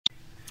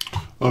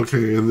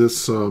Okay, in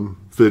this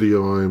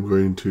video I'm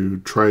going to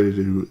try to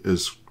do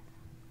as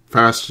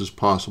fast as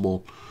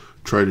possible,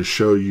 try to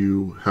show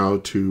you how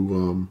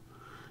to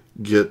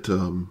get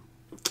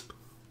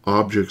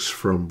objects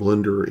from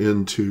Blender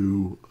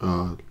into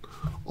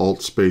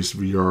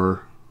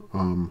AltSpaceVR.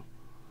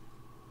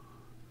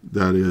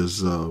 That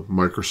is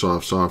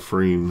Microsoft's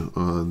offering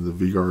the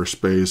VR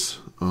space,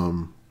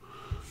 you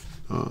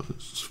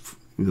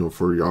know,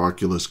 for your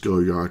Oculus Go,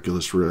 your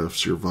Oculus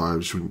Rifts, your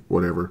Vives,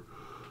 whatever.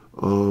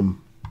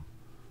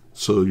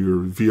 So your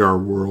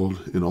VR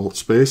world in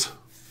AltSpace.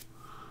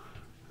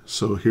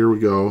 So here we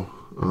go.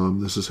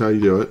 This is how you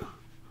do it.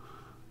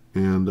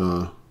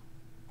 And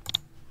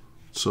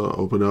so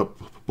open up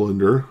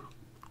Blender.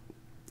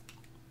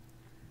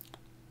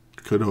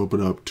 Could open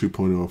up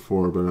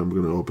 2.04, but I'm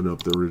going to open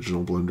up the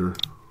original Blender.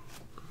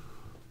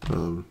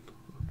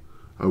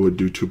 I would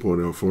do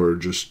 2.04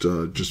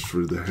 just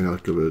for the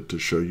heck of it, to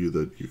show you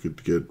that you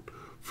could get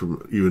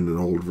from even an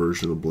old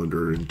version of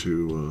Blender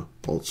into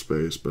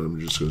AltSpace, but I'm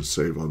just going to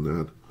save on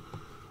that.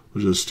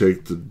 We'll just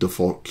take the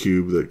default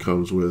cube that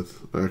comes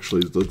with.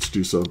 Actually, let's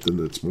do something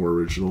that's more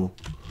original.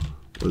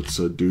 Let's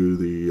do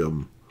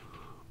the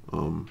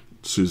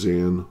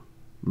Suzanne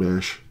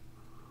mesh.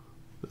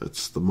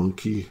 That's the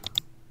monkey.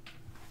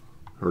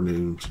 Her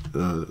name's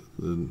the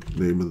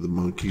name of the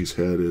monkey's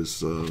head is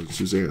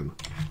Suzanne,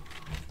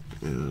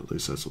 and at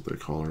least that's what they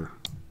call her.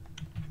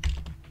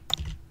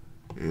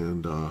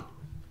 And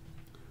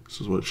this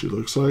is what she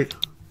looks like.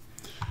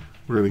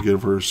 We're going to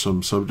give her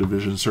some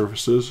subdivision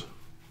surfaces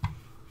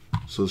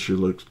so she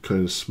looks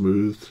kind of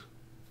smooth.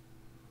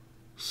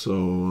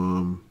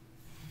 So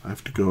I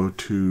have to go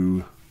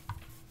to,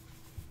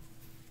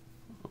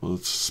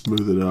 let's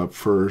smooth it up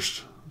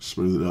first.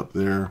 Smooth it up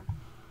there.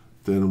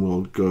 Then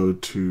we'll go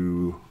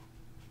to,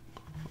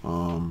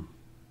 let's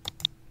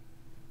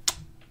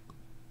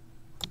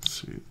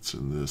see, it's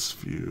in this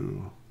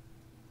view.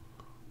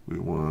 We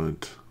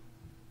want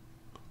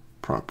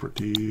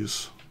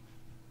properties,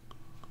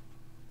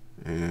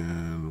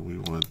 and we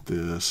want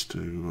this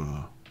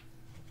to,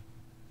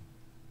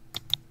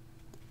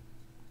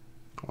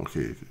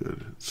 okay,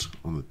 good, it's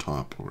on the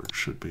top where it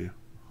should be.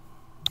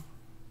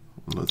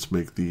 Let's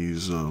make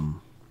these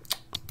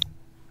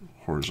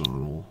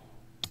horizontal,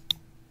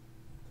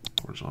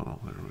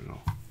 there we go.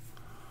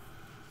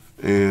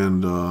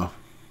 And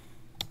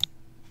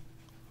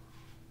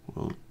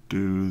we'll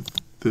do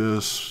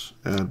this,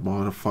 add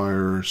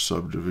modifier,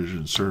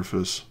 subdivision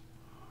surface,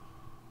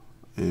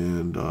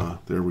 and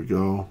there we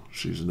go.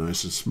 She's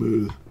nice and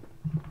smooth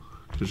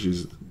because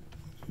she's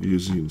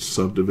using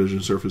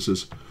subdivision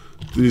surfaces.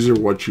 These are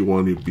what you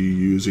want to be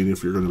using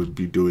if you're going to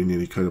be doing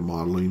any kind of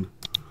modeling,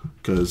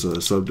 because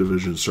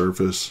subdivision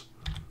surface,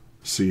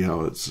 see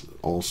how it's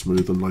all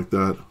smooth and like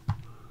that.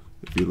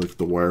 If you look at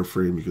the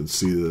wireframe, you can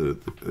see that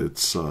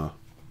it's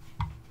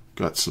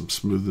got some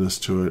smoothness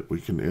to it.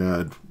 We can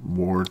add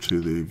more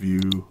to the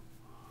view,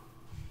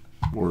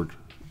 more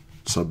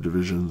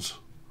subdivisions,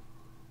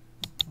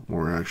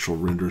 more actual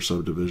render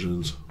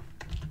subdivisions,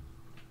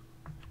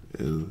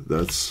 and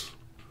that's,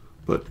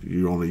 but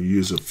you only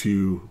use a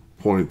few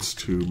points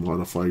to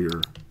modify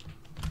your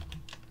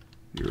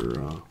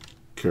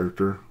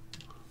character.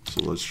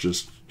 So let's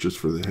just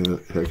for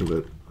the heck of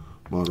it,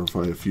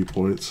 modify a few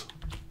points.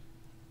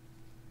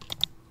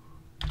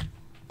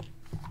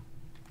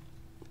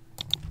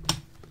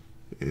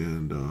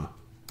 And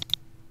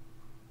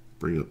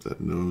bring up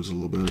that nose a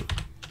little bit.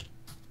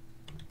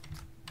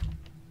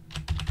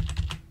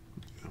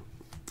 Yeah.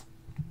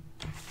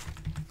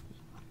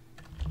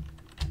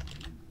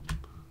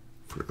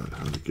 Forgot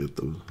how to get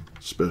the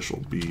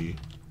special B.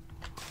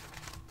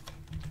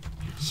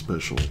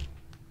 Special.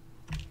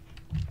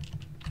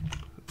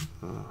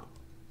 Yeah,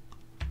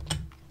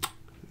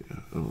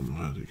 I don't know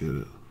how to get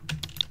it.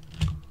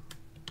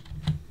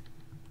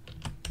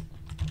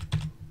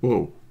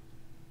 Whoa.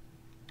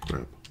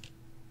 Crap.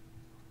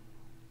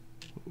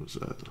 What was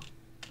that?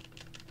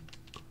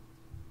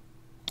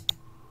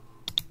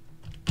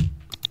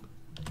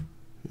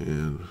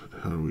 And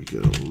how do we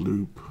get a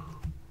loop?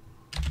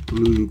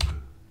 Loop.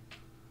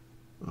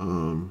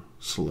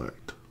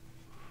 Select.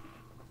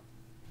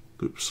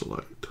 Loop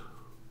select.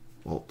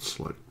 Alt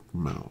select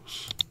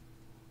mouse.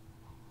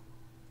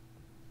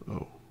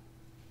 Oh.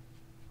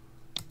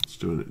 It's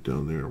doing it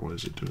down there. Why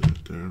is it doing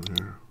it down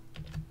there?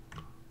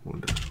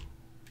 Wonder.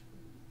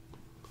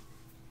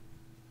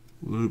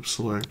 Loop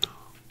select.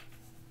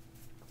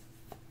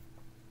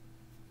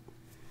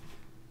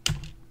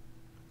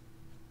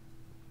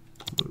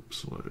 Loop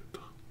select.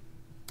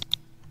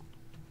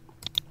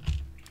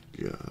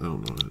 Yeah, I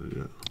don't know how to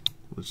do it.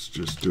 Let's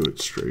just do it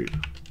straight.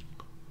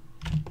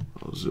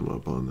 I'll zoom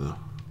up on the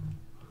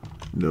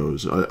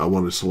nose. I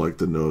want to select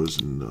the nose,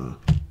 and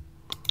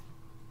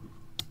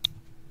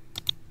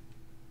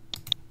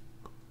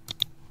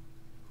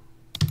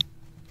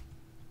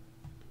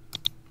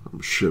I'm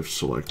shift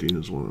selecting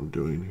is what I'm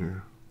doing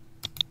here.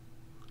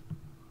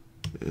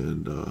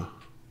 And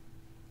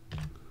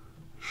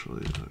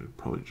actually I'd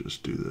probably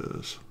just do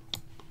this.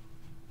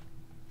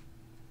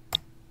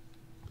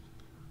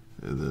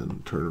 and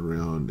then turn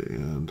around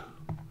and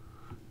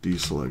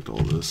deselect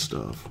all this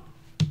stuff.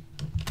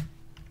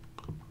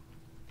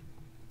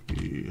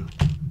 B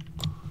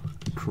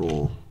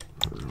control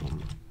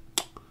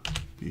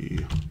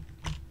B.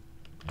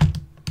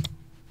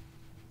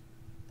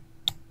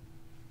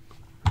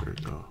 There we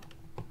go.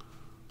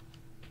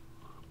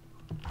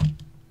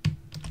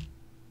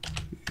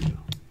 B.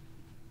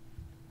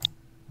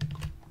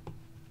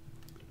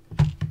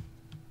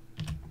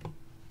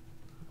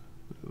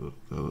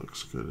 That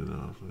looks good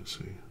enough. Let's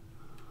see.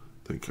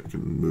 I think I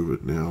can move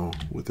it now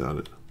without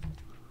it.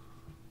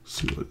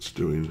 See what it's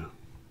doing.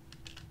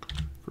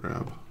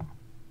 Grab.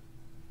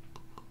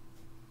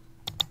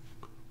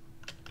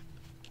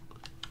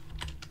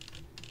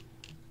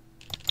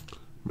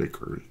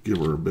 Give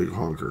her a big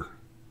honker.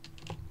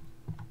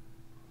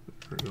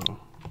 There we go.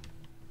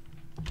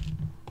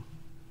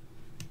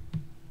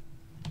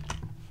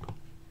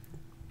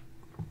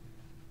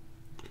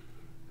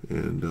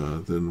 And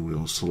then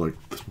we'll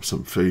select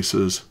some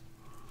faces.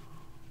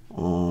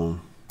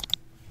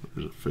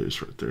 There's a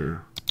face right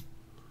there.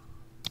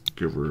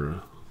 Give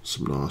her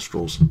some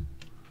nostrils.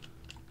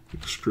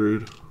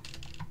 Extrude.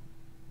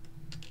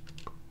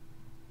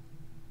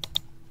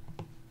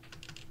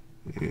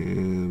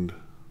 And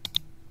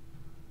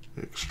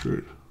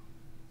extrude.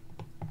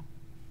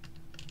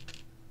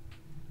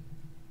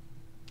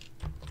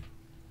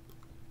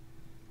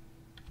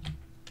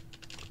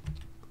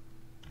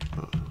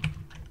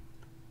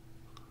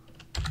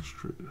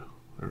 Extrude.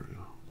 There we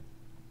go.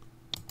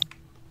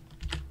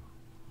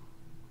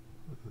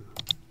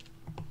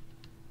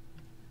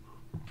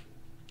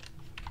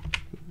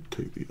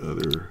 Take the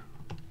other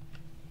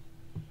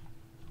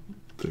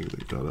thing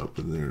that got up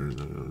in there and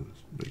then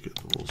make it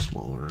a little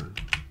smaller.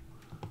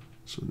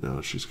 So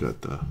now she's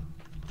got the,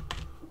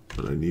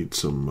 but I need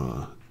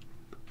some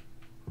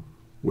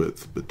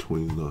width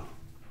between the,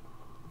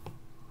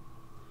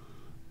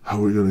 how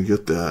are we going to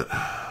get that?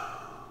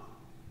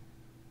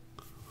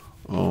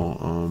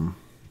 Oh,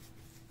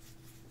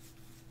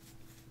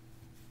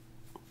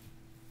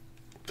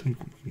 I think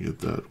we can get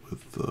that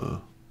with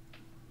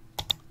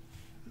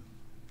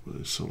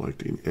by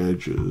selecting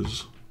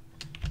edges,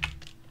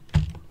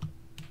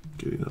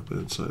 getting up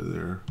inside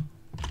there,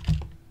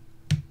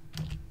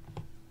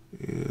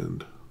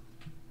 and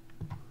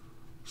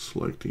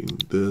selecting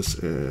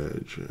this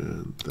edge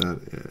and that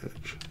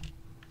edge,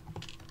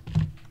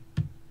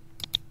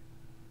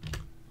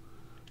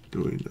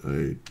 doing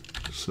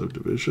a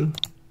subdivision.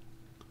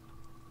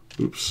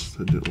 Oops,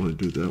 I didn't want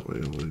to do it that way,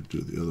 I want to do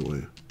it the other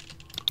way.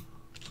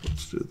 So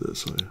let's do it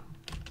this way.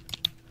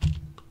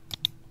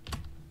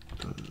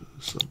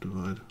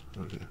 Subdivide,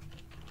 okay.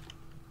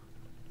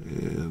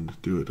 And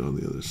do it on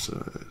the other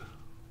side.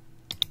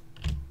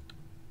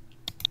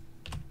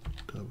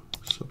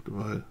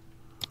 Subdivide.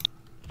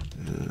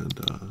 And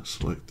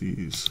select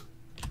these.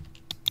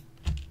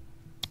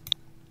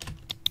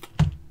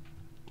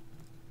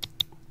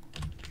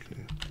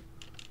 Okay.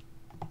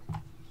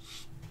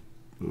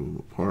 Move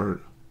them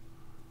apart.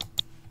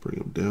 Bring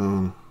them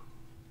down.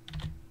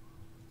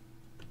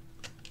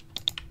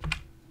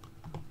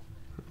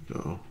 There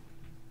we go.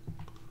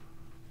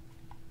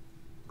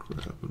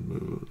 Grab and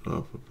move it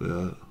up a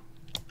bit.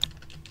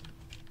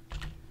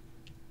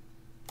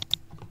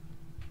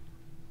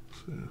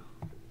 See.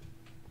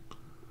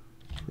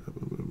 Grab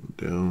and move it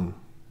down.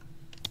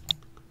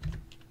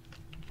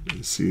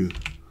 You see,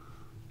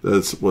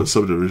 that's what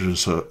subdivision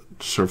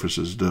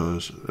surfaces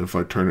does. If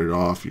I turn it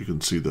off, you can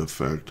see the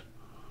effect.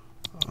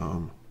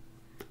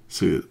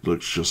 See, it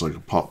looks just like a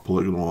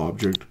polygonal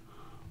object,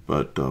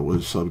 but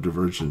with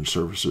subdivision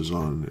surfaces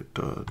on,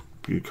 it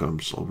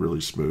becomes all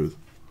really smooth.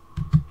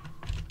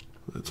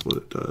 That's what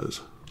it does.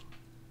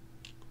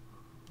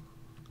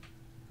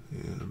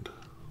 And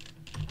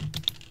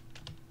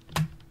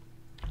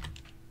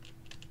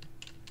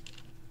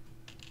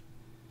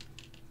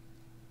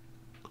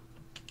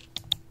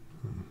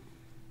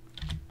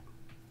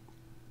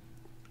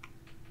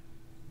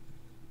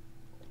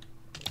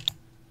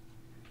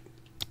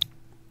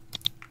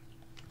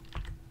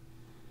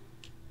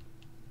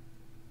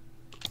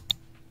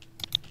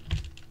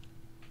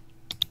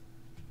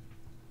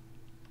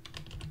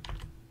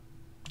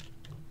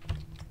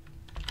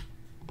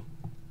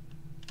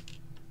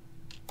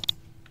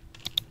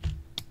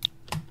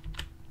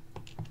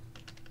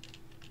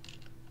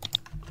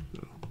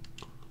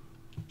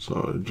so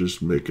I'm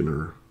just making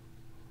her,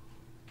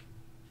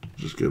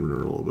 just giving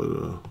her a little bit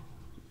of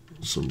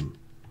some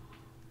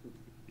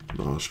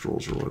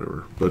nostrils or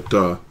whatever. But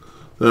then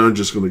I'm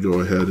just going to go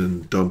ahead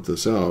and dump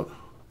this out.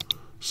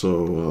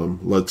 So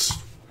let's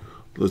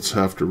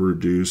have to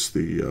reduce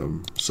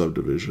the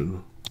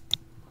subdivision.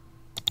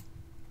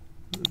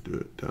 Do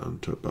it down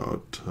to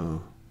about,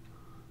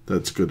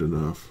 that's good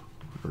enough.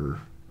 Or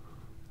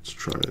let's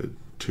try it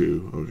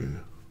 2.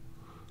 Okay.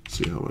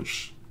 See how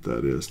much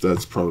that is.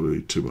 That's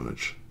probably too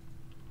much.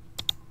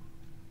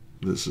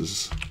 This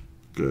is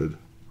good.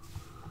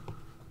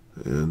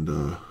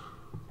 And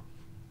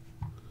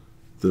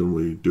then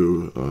we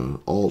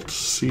do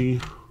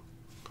Alt-C,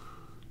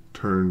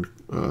 turn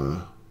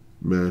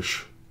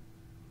mesh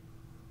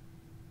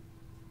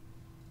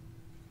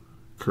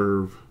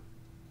curve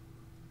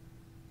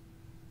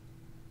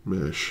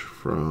mesh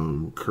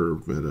from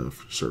curve meta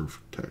surf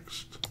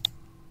text,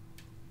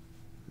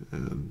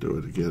 and do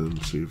it again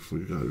and see if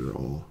we got it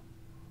all.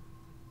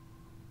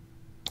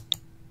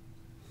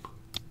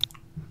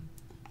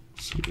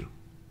 Let's see.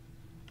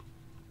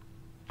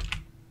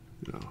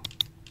 Yeah.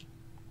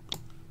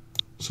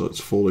 So it's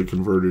fully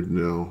converted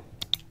now.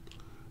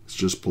 It's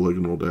just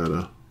polygonal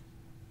data.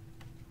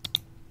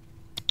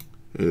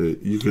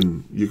 You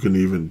can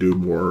even do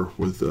more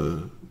with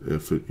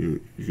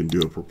you can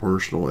do a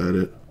proportional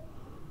edit.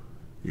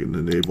 You can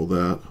enable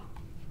that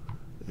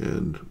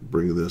and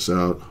bring this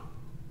out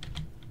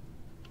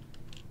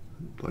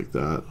like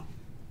that.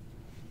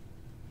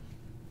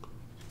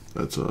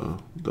 That's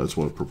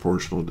what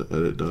proportional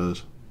edit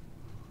does.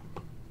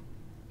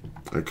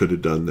 I could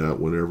have done that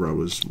whenever I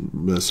was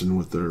messing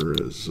with there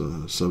as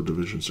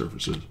subdivision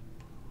surfaces.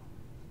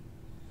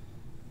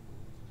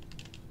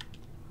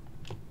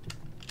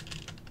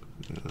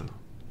 Yeah.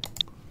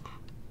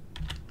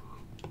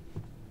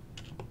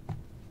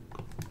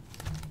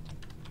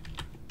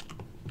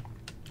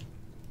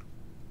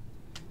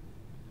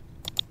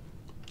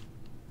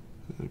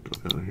 And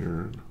go down here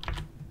and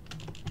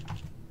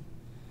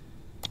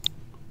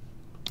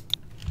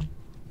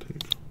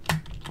take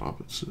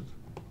opposite.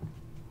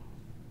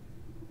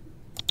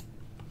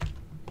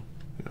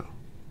 Yeah,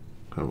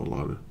 have a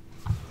lot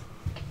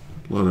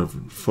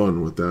of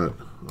fun with that.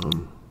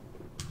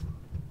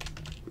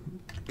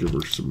 Give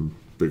her some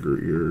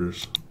bigger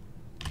ears.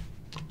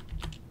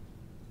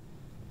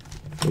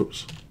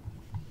 Oops.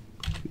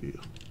 Yeah.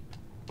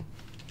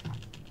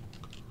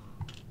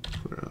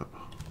 Crap.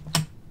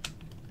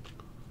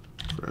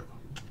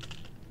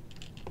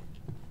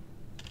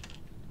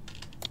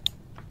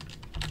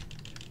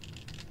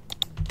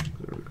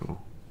 There we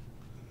go.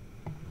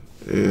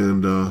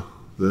 And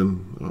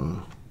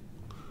then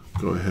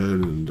go ahead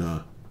and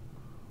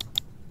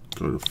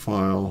go to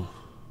File,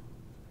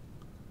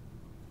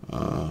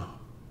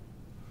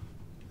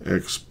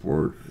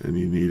 Export, and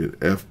you need an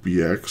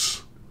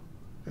FBX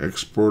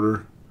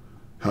exporter.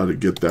 How to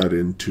get that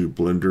into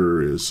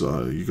Blender is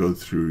you go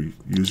through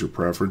User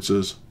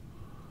Preferences,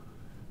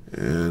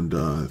 and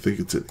I think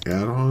it's in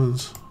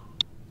Add-ons,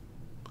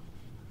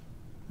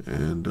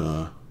 and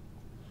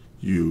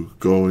you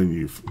go and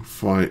you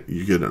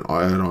get an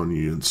add-on,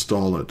 you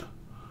install it,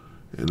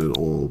 and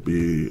it'll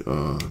be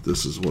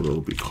this is what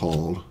it'll be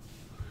called: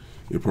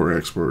 Import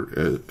Export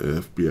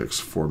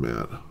FBX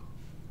format.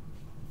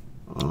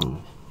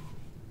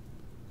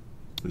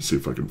 Let me see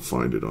if I can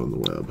find it on the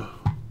web.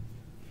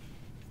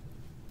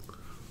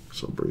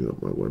 So I'll bring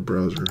up my web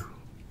browser.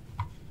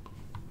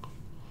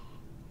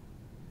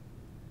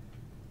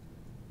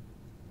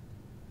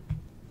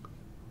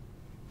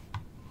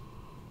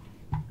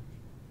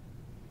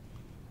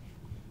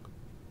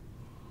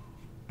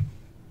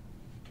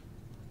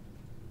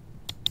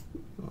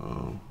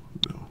 Oh,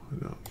 no, I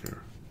don't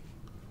care.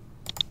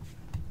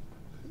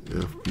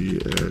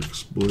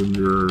 FBX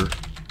Blender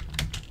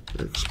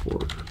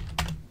Export.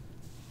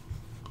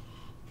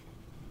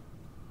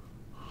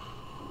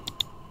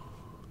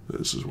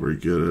 This is where you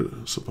get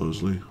it,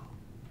 supposedly.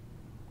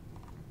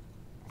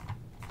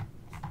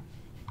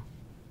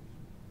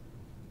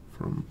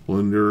 From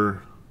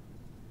Blender.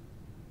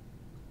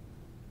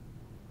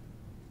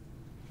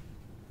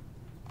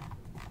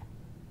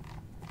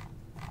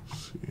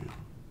 Let's see.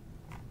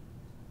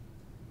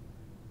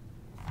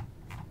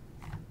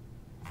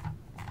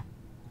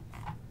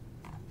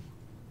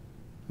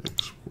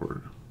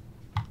 Export.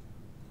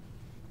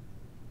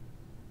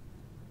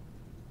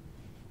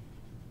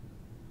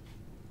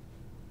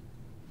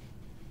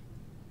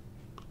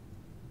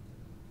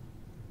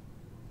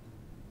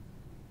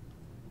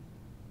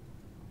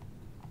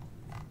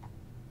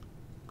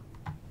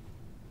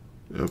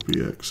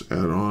 FBX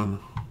add-on.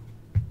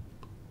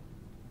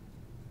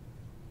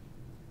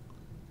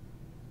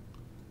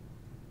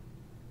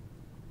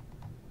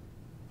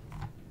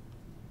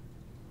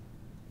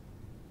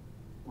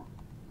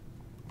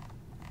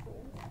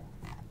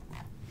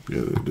 Yeah,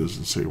 it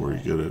doesn't say where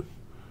you get it.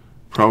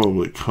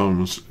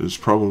 It's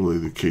probably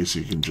the case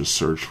you can just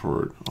search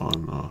for it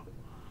on,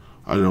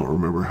 I don't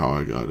remember how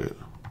I got it.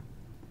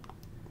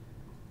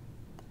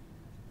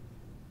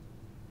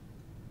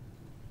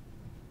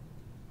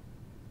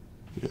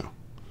 Yeah.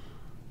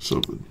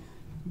 So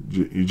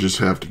you just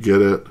have to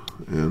get it,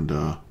 and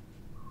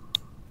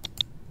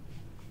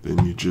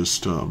then you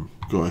just go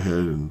ahead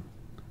and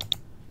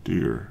do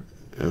your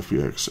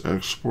FBX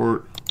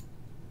export,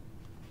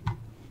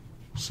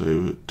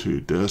 save it to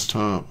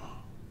desktop,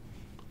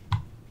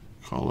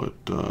 call it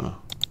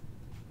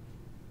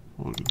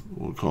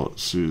we'll call it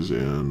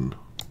Suzanne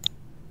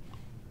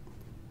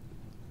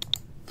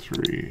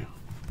 3.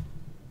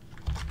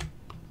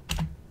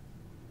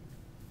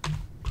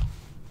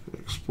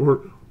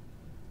 Export,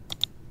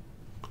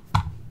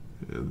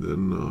 and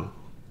then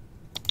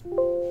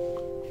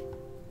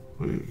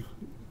we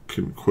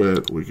can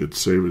quit. We could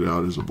save it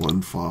out as a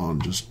blend file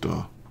and just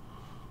but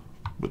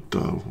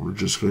we're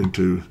just going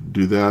to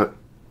do that,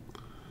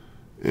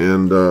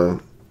 and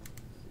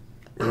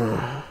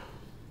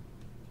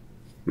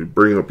We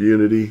bring up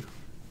Unity.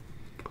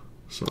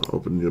 So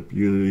open up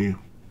Unity.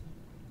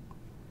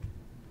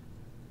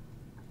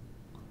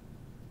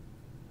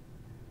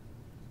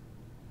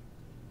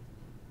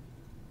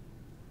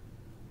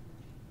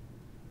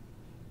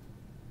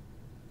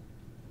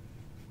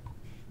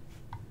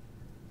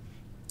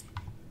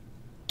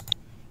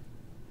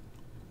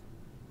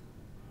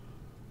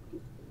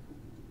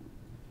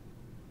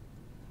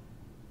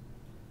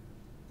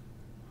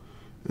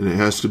 And it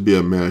has to be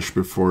a mesh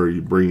before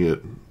you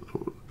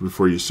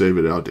save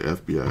it out to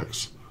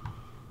FBX.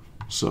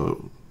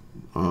 So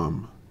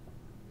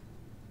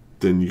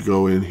then you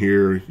go in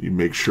here, you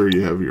make sure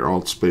you have your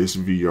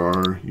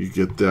AltSpaceVR. You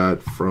get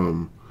that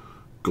from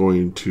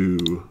going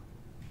to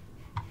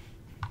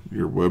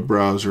your web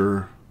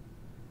browser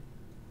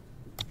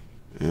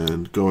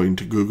and going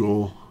to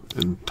Google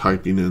and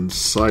typing in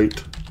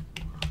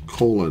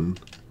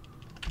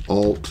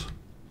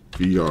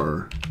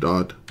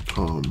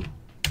site:/altvr.com.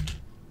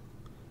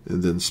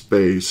 and then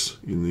space,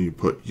 and then you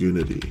put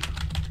Unity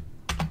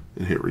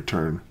and hit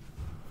return.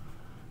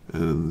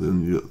 And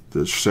then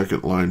the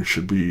second line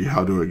should be,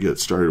 how do I get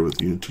started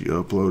with Unity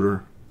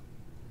Uploader?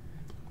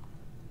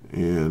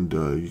 And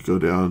you go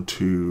down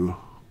to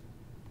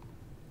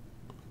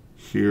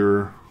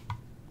here,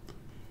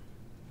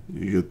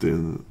 you get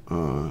the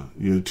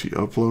Unity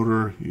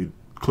Uploader, you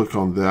click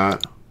on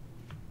that.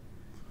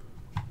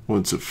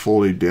 Once it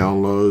fully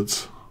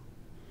downloads,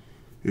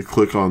 you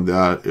click on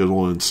that,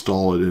 it'll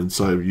install it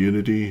inside of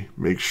Unity.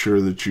 Make sure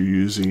that you're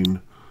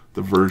using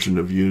the version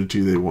of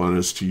Unity they want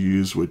us to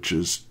use, which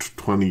is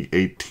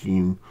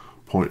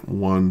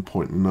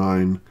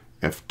 2018.1.9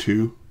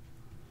 F2.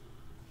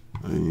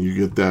 And you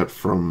get that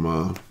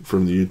from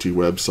the Unity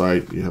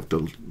website. You have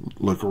to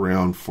look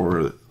around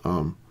for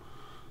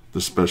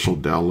the special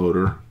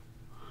downloader.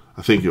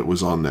 I think it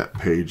was on that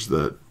page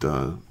that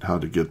how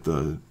to get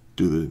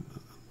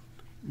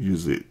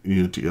use the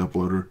Unity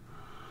uploader.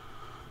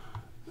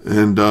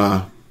 And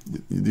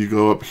you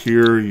go up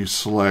here, you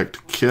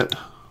select Kit,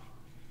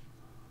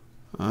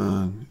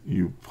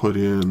 you put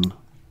in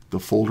the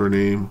folder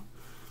name,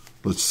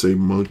 let's say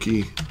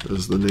Monkey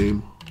as the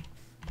name,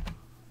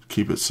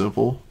 keep it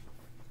simple.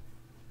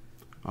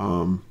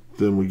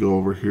 Then we go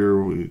over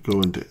here, we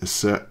go into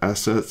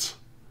Assets,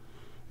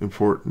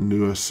 import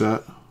new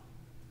asset.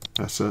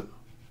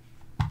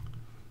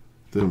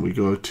 Then we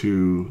go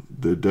to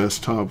the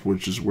desktop,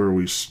 which is where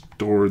we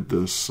stored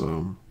this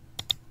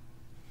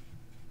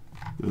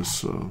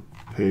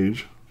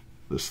page,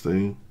 this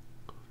thing,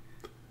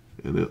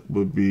 and it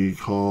would be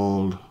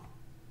called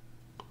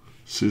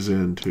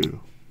Suzanne 2.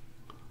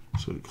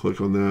 So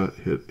click on that,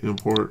 hit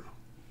import.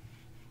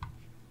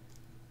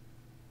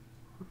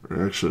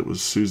 Or actually, it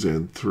was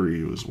Suzanne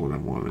 3 was what I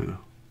wanted.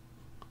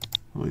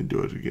 Let me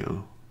do it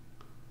again.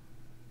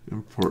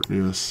 Import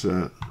new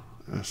asset,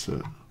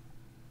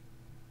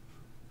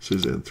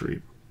 Suzanne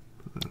 3,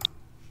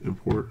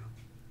 import.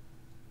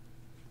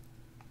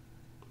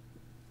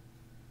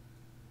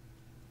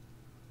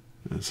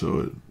 And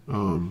so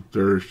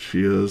there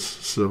she is,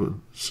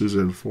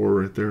 Suzanne 4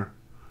 right there.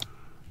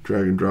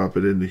 Drag and drop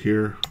it into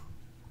here.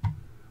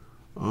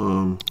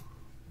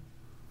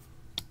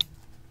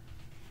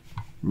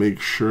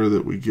 Make sure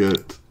that we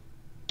get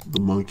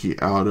the monkey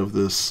out of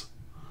this.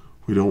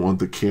 We don't want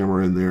the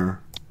camera in there.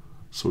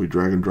 So we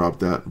drag and drop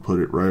that and put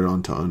it right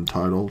onto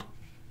Untitled.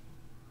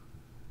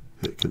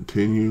 Hit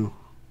continue.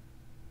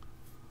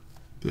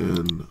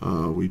 Then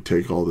we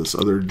take all this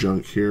other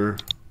junk here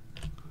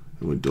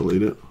and we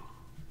delete it.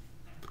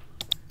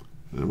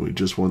 And we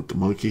just want the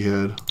monkey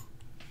head.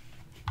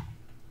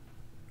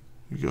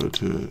 We go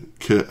to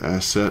Kit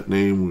asset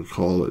name, we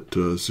call it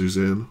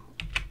Suzanne.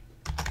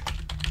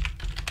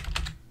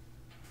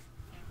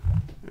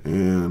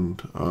 And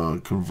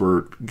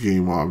convert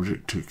game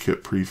object to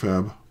Kit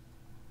prefab.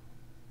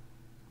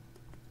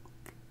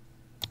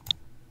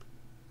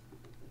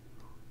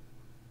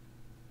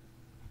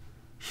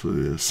 So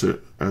the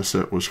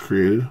asset was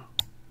created.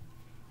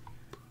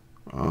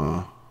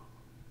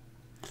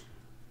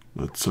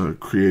 Let's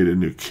create a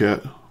new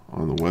kit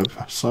on the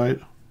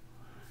website.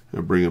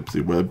 It'll bring up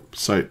the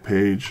website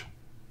page.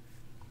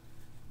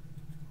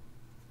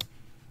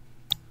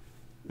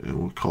 And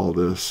we'll call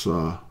this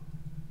to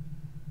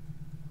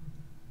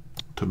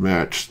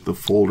match the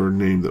folder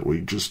name that we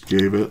just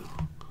gave it.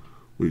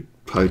 We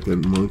type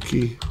in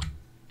monkey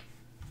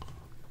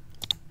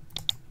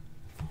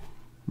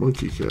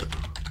kit.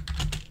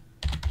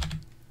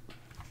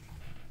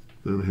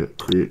 Then hit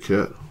create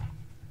kit.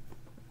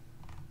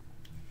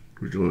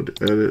 We go into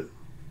edit.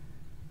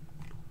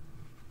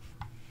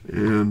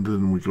 And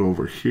then we go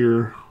over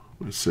here.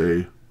 We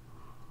say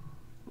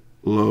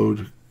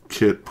load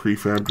kit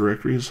prefab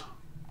directories.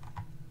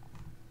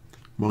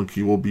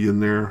 Monkey will be in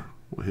there.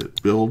 We'll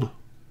hit build.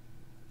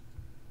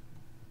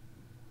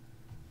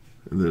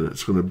 And then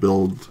it's going to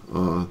build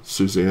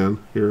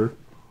Suzanne here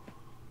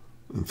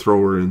and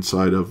throw her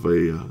inside of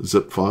a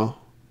zip file.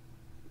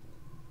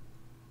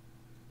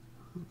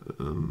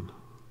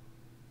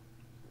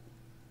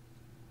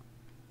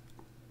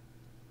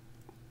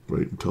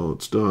 Wait until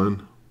it's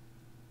done.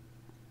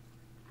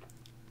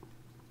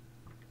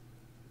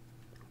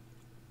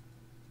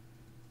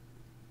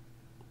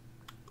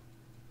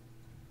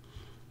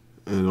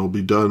 And it'll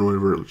be done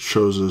whenever it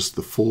shows us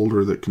the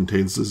folder that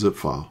contains the zip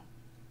file.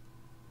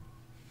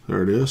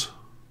 There it is.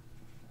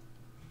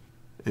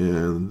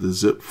 And the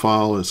zip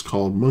file is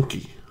called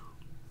monkey.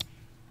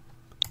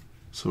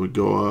 So we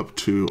go up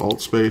to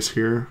AltSpace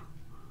here,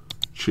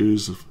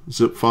 choose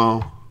zip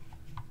file,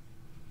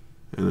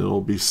 and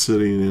it'll be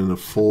sitting in a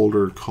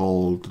folder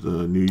called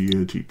the new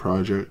Unity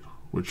project,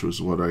 which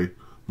was what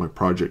my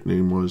project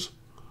name was.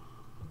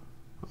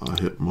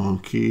 Hit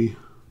monkey,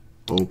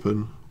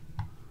 open.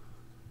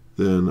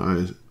 Then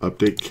I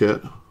update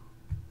kit.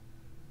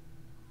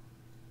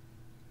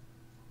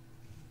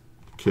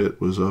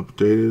 Kit was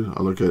updated.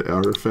 I look at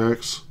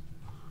artifacts.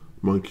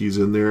 Monkey's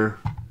in there.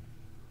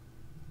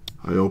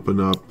 I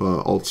open up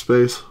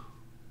AltSpace.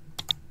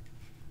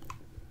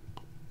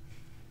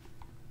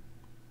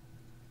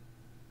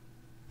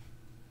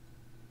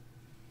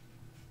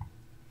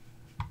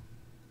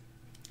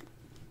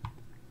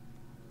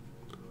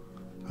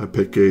 I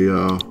pick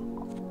a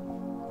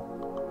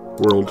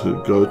world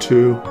to go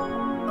to.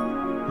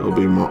 It'll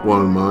be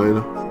one of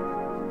mine.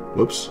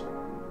 Whoops.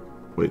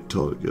 Wait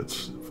till it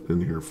gets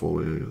in here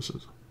fully, I guess.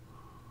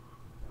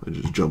 I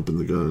just jump in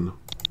the gun.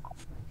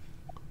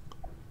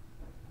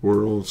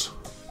 Worlds.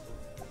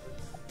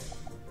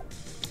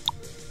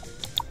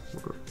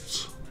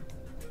 Worlds.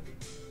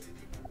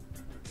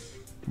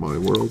 My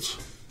worlds.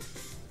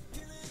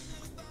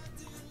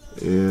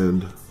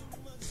 And I'm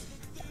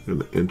going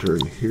to enter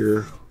in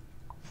here.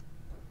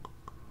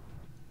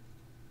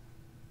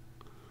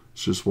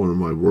 It's just one of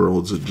my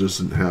worlds. It just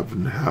doesn't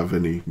happen to have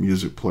any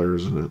music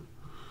players in it,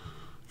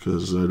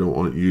 because I don't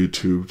want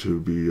YouTube to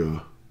be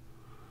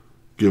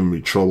giving me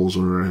troubles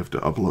when I have to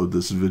upload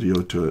this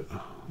video to it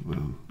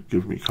and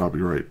give me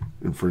copyright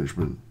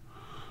infringement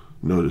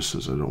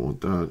notices. I don't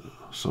want that.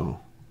 So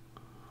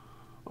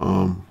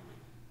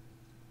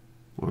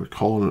we're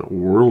calling it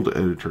World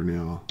Editor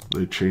now.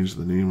 They changed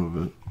the name of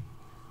it.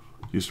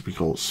 It used to be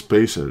called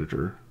Space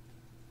Editor.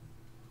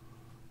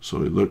 So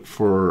we look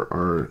for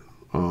our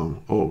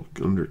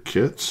under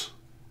kits.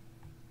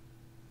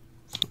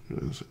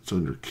 It's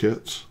under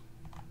kits.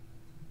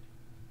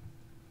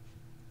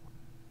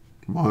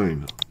 My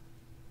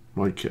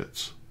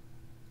kits.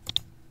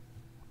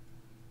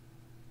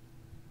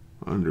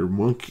 Under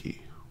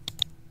monkey.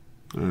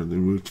 And they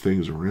moved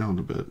things around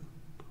a bit.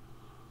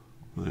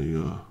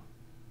 Then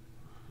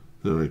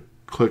I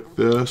click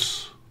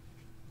this,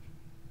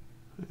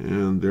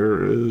 and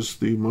there is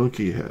the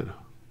monkey head.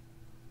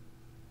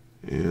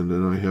 And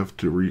then I have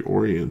to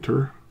reorient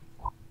her.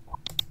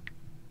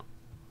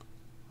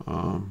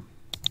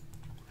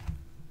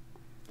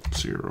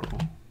 0.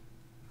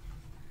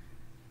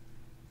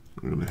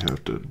 I'm going to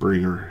have to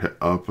bring her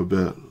up a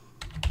bit.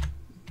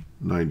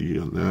 90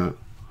 on that.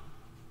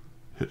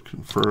 Hit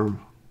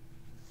confirm.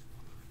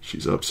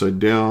 She's upside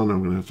down. I'm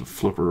going to have to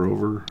flip her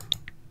over.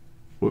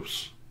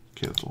 Whoops.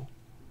 Cancel.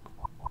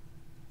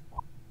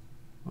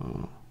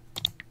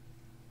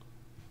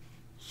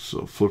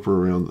 So flip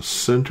her around the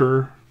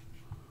center,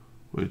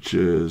 which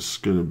is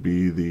going to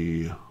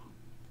be I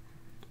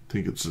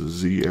think it's the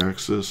Z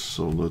axis.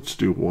 So let's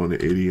do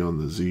 180 on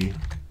the Z.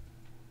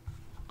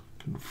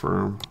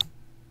 Confirm.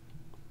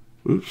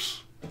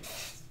 Oops.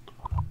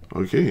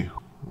 Okay,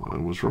 I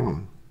was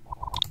wrong.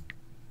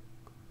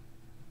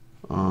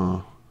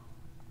 Oh.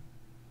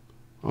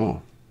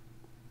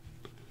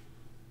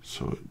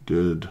 So it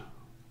did.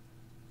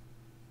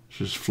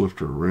 Just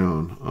flipped her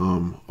around.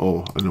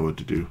 Oh, I know what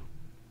to do.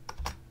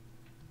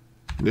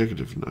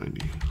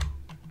 -90.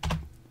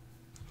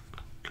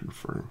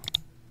 Confirm.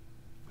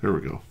 There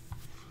we go.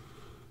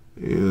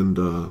 And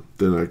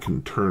then I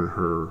can turn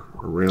her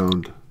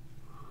around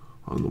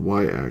on the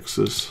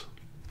y-axis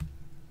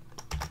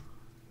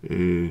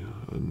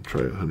and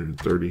try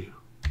 130.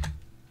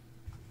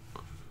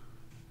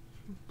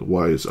 The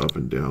y is up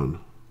and down.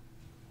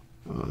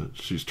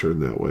 She's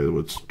turned that way.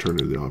 Let's turn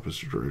her the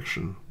opposite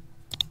direction.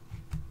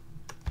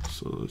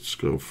 So let's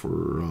go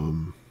for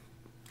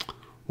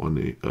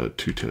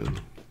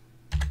 210.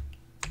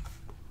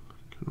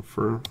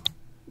 Confirm.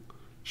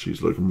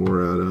 She's looking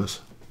more at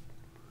us.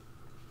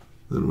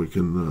 Then we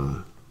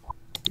can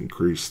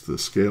increase the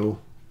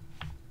scale.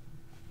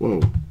 Whoa,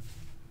 a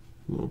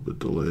little bit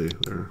delay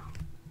there.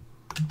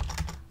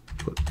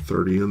 Put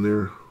 30 in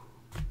there.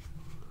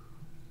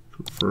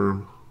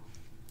 Confirm.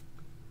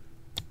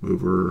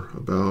 Move her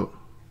about.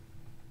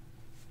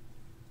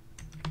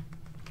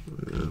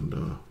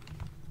 And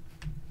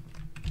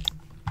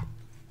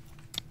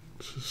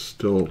it's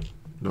still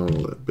not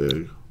all that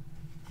big.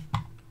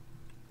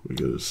 We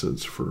get a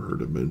sense for her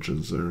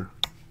dimensions there.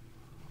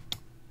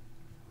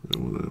 I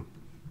want to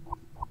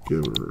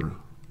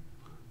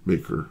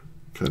make her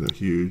kind of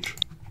huge.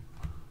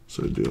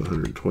 So I do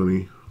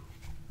 120.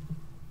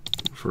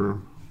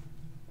 Confirm.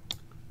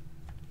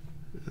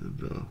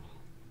 And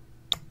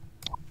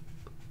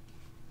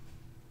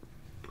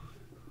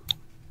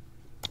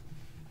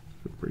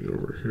bring it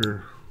over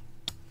here.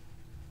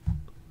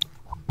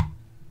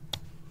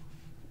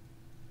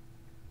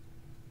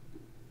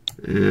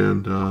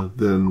 And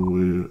then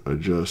we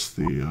adjust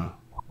the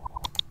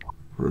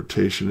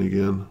rotation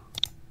again.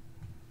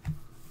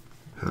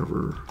 Have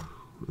her,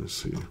 let's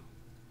see,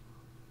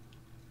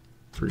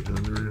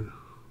 300.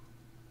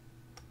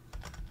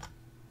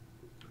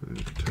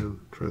 10,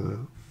 try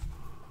that.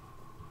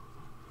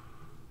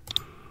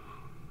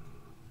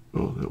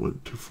 Oh, that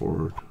went too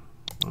forward.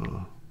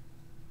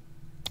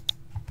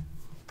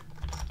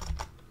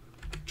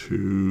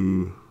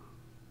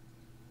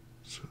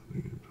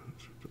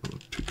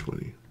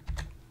 220.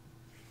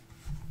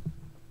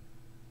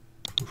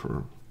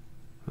 Confirm.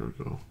 There we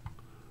go.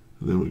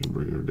 And then we can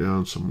bring her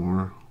down some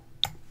more.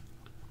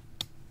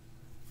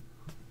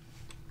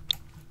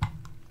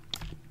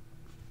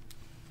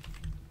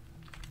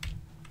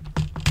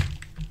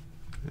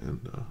 And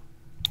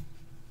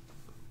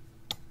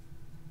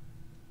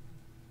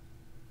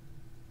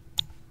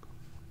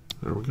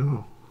there we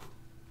go.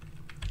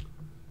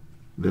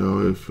 Now,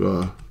 if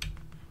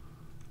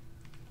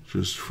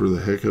just for the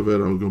heck of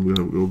it, I'm going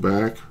to go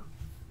back,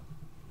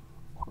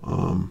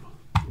 and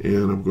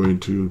I'm going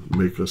to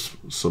make us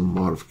some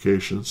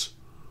modifications.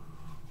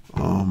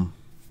 I'll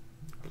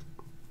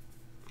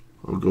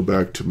go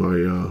back to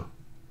my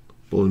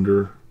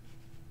Blender.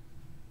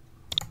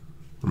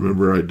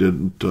 Remember, I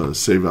didn't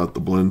save out the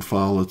blend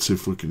file. Let's see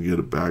if we can get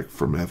it back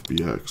from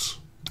FBX.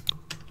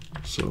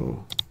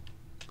 So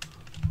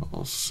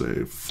I'll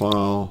save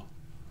File,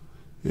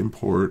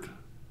 Import,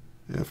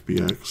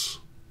 FBX,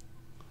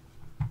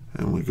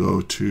 and we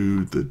go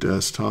to the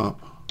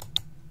desktop,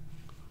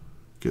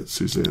 get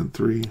Suzanne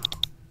 3.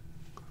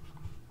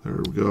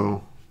 There we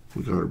go.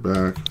 We got her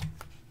back.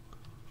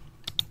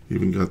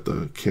 Even got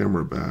the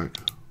camera back.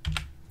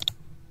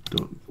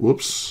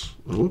 Whoops.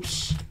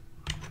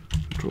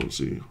 Control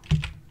Z.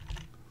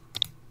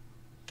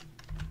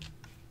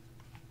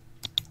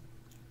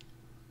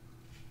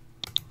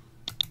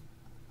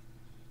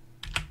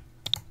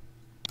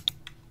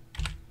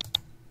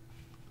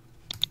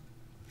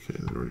 Okay,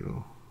 there we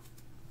go.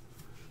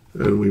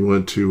 And we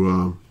want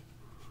to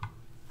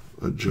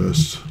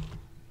adjust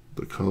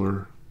the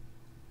color.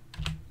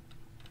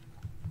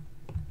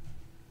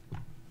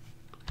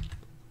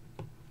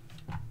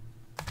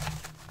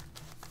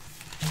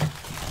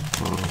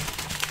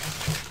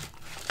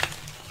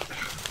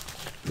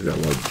 I got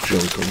a lot of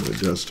junk on the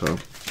desktop.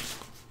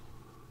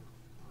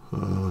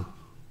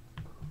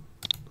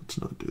 Let's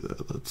not do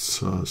that.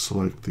 Let's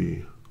select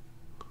the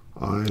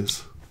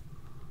eyes.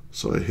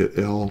 So I hit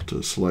L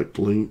to select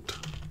linked.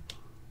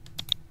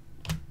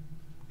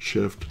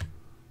 Shift,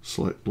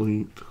 select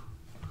linked.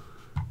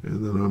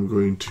 And then I'm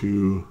going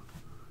to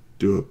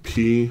do a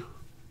P.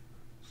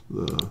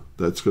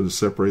 That's going to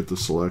separate the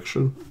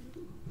selection.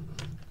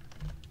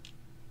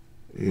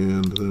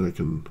 And then I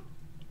can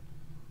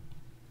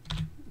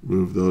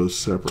move those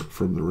separate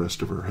from the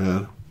rest of her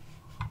head.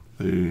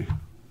 They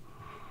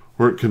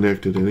weren't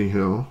connected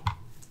anyhow.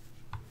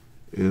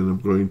 And I'm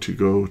going to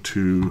go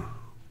to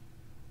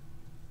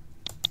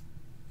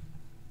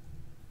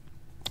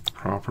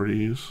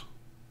Properties.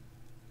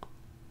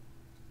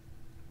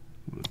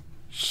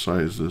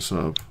 Size this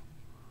up.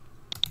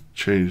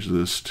 Change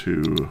this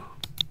to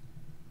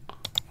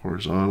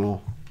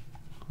horizontal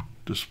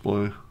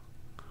display.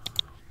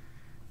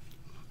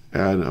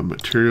 Add a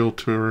material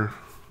to her.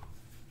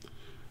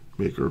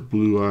 Make her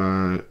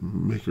blue-eyed.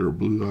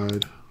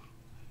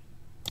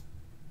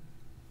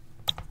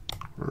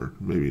 Or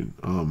maybe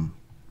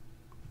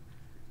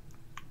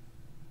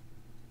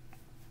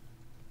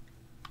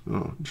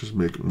no, just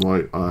make it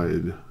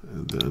white-eyed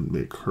and then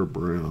make her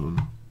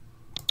brown.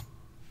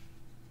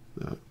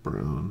 That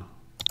brown.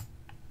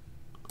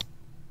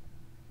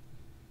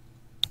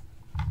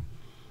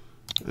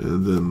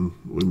 And then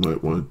we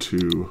might want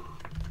to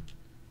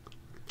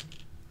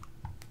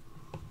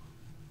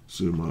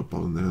zoom up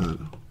on that.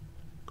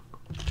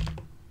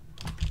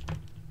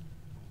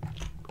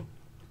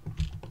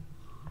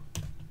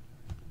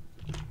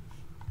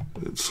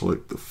 And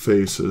select the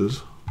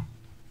faces.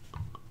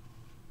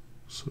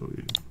 So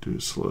we do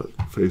select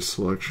face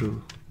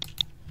selection.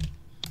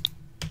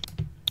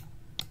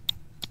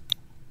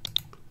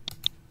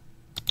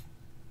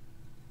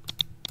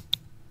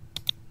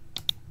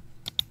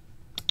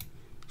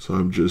 So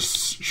I'm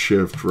just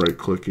shift right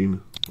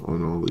clicking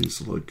on all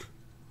these like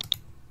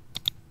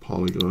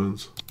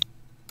polygons.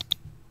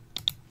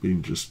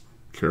 Being just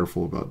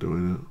careful about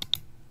doing it.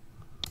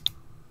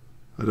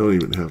 I don't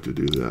even have to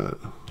do that.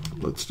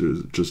 Let's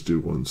just do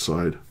one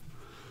side.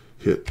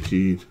 Hit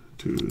P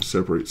to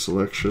separate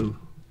selection.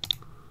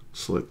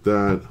 Select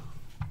that.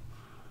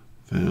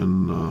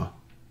 Then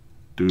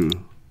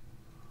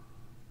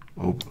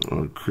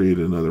create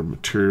another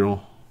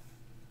material.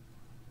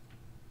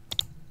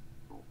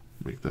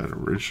 Make that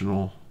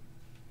original.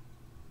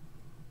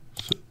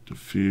 Set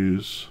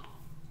diffuse.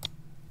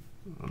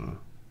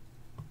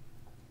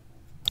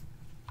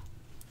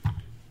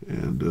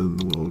 And then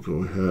we'll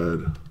go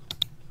ahead,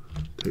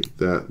 take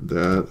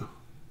that,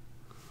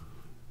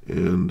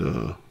 and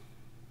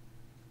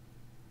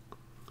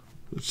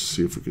let's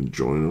see if we can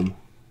join them.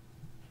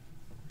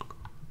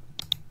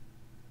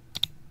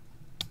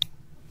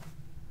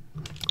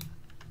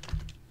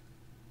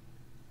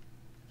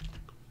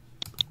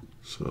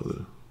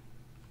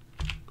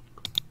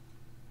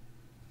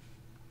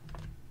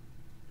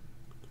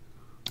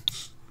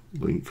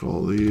 link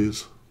all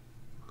these.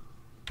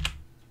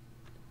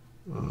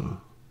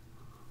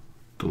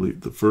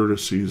 Delete the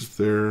vertices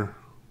there.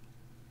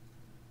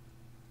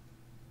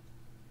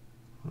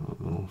 I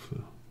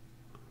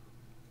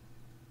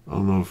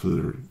don't know if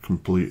they're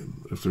complete,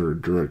 if they're a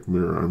direct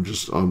mirror. I'm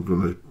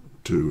going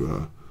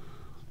to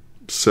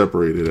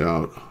separate it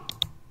out,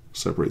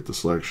 separate the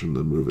selection,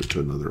 then move it to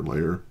another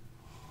layer,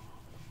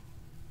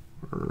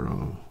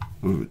 or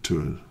move it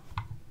to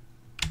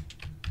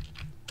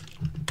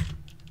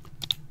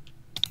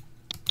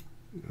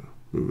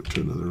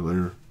another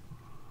layer.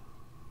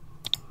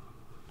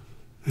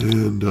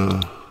 And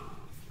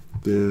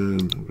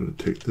then I'm going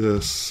to take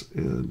this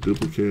and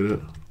duplicate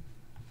it.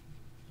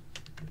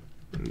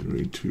 I'm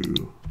going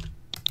to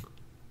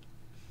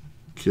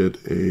get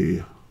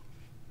a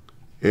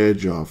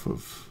edge off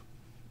of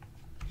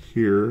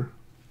here.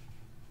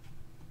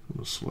 I'm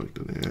going to select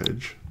an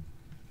edge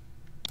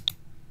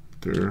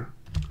there.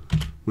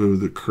 Move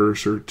the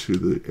cursor to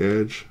the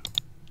edge.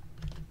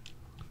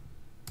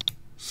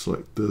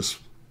 Select this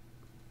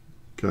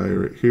guy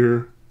right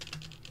here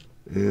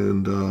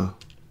and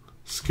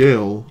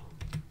scale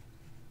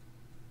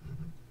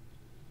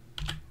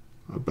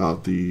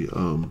about the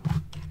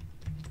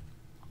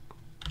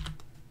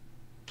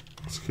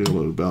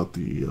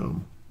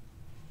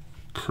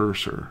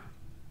cursor.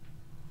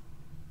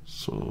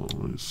 So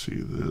let me see,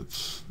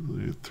 that's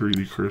the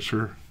 3D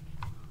cursor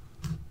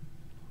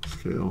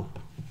scale.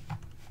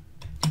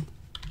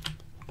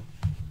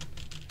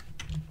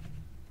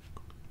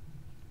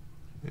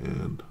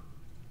 And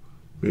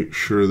make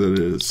sure that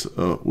it's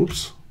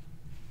whoops,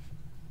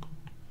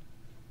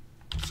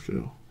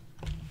 scale.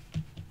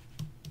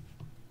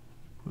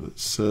 It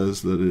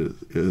says that it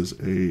is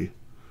a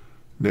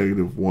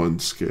 -1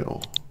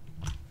 scale,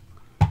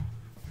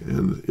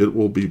 and it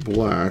will be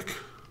black.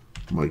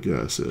 My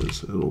guess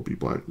is it'll be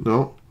black.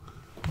 No,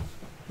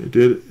 it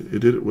did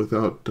it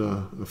without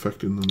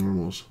affecting the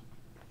normals.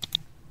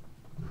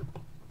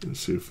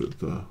 Let's see if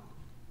the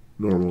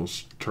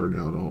normals turn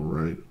out all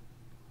right.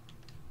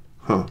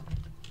 Huh,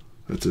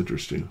 that's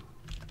interesting.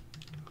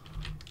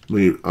 I'm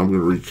going to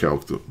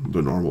recalc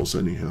the normals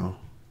anyhow.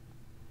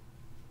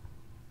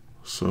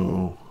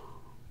 So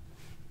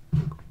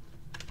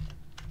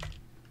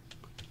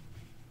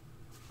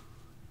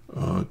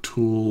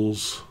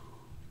tools,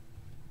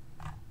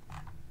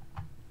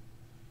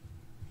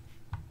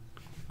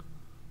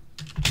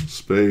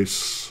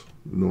 space,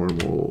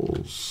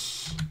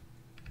 normals,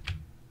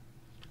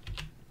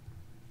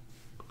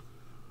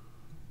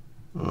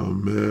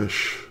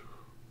 mesh,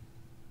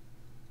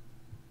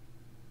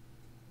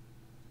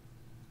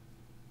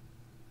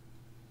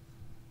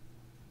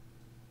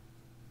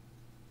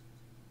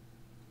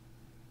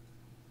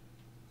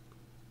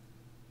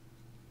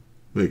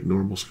 make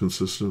normals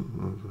consistent.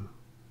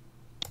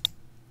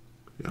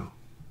 Yeah,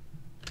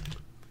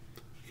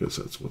 I guess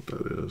that's what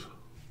that is.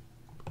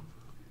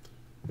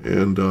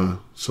 And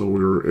so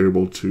we were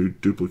able to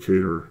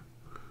duplicate her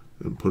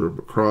and put her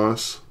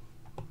across,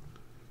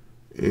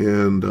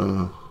 and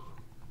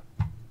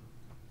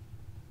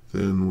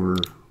then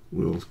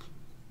we'll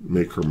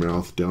make her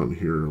mouth down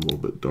here a little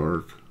bit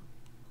dark.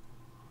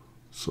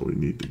 So we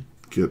need to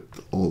get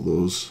all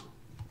those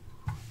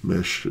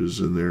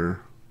meshes in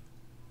there.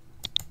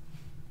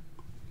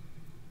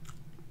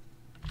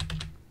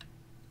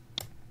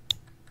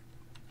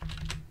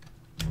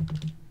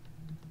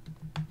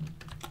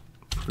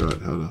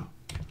 Forgot how to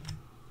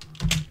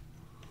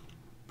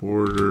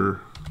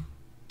border,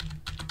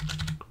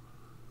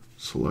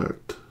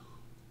 select,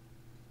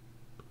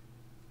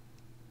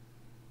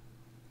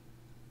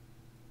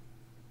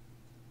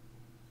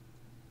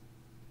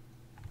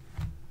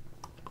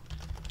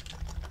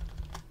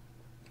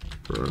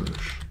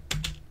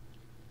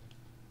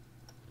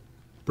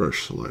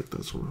 brush select,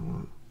 that's what I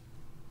want.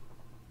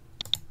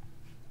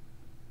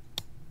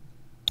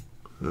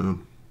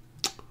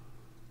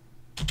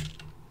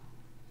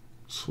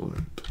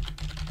 Select.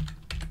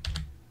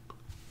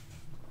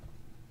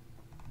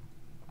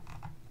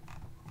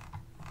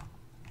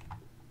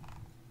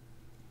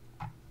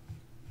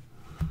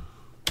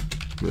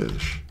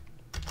 Mesh.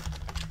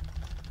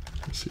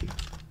 Let's see. I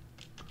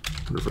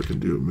wonder if I can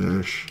do a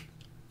mesh.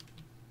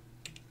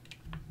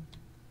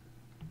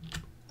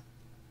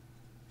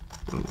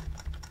 Oh,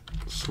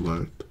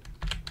 select.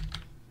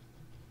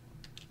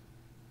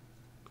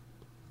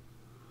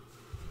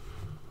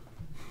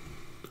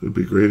 It'd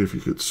be great if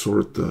you could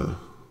sort the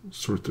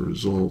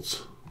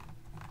results,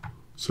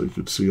 so you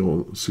could see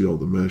all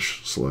the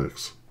mesh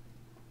selects.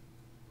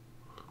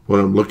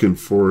 What I'm looking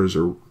for is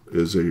a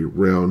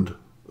round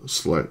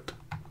select.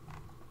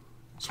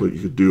 That's what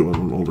you could do on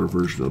an older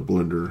version of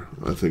Blender.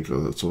 I think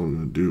that's what I'm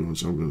going to do.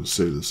 Is I'm going to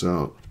save this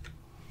out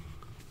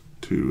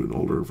to an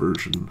older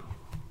version.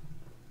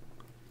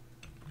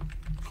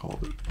 Call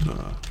it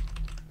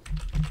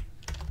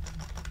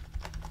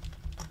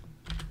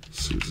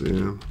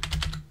Suzanne.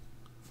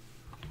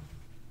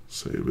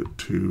 Save it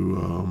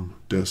to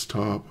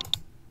desktop,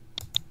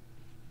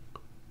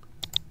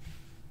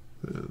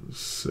 and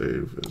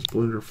save as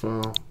Blender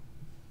file.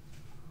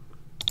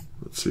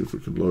 Let's see if we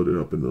can load it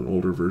up in an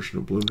older version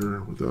of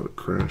Blender without it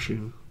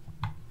crashing.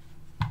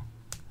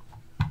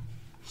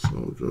 So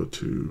I'll go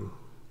to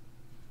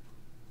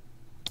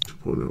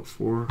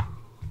 2.04.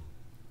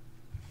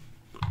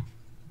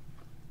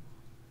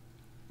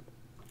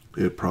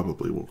 It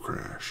probably will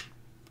crash.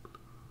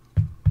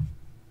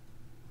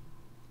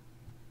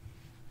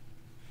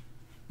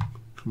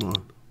 Come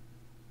on.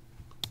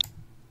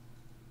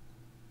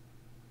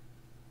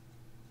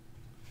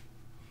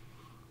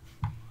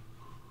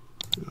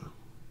 Yeah.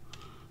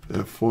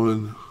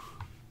 F1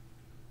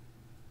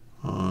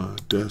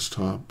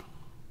 desktop.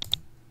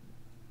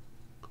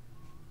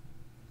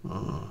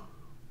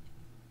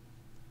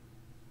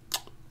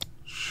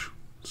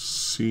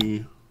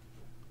 C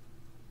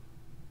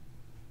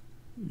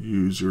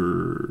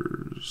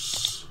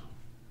users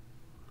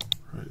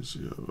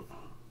Rizio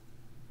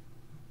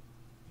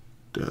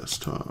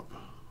desktop.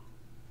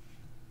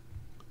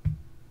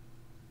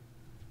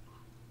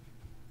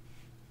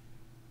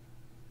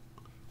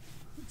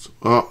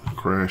 Oh,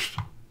 crashed.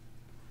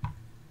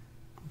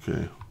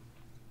 Okay.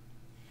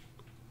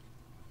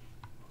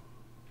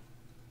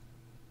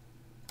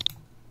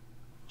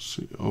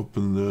 See,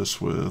 open this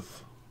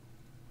with,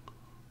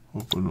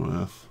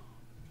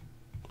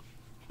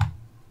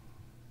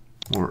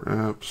 more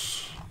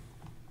apps.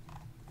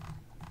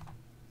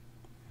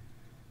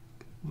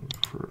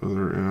 Look for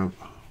other app.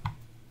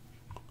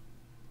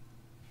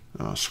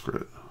 Screw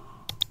it.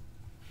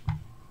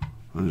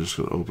 I'm just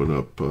going to open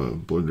up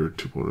Blender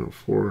 2.04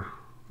 or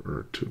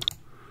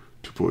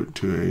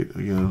 2.28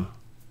 again.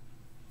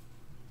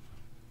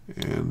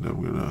 And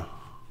I'm going to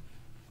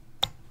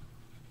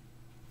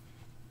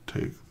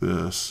take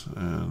this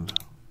and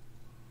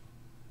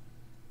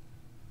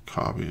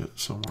copy it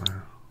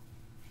somewhere.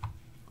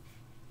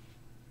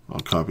 I'll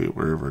copy it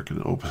wherever I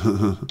can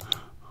open.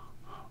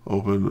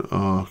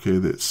 Okay,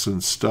 that's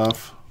in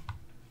stuff.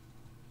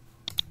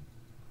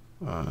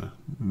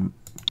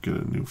 Get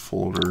a new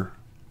folder.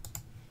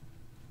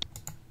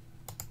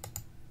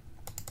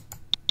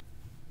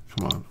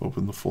 Come on,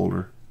 open the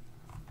folder.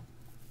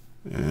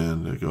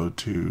 And I go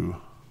to,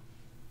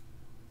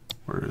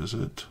 where is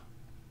it?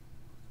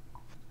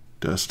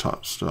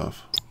 Desktop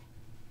stuff.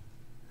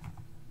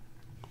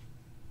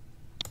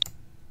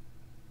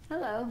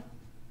 Hello.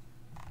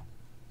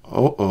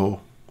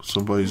 Oh,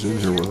 somebody's in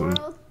here with me.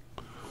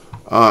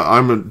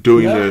 I'm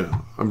doing a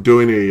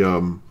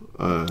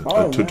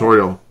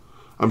tutorial.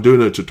 I'm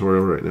doing a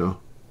tutorial right now.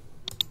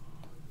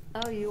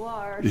 Oh, you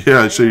are?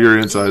 Yeah, so you're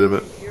inside of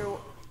it.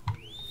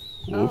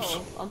 Whoops.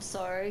 Oh, I'm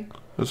sorry.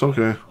 That's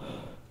okay.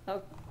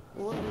 Oh,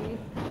 what are you?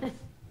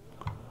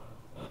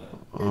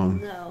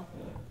 No.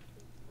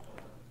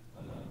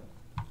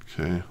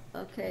 Okay.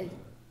 Okay.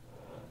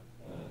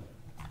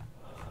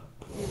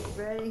 You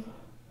ready?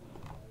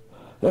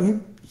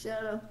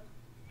 Shadow?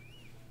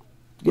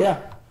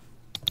 Yeah.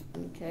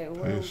 Okay,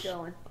 where are we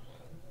going?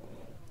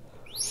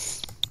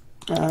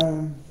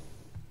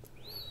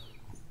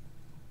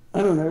 I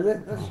don't know.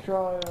 Let's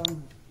try.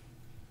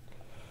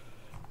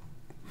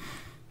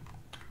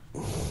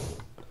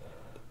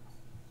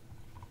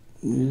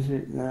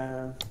 Music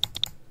now.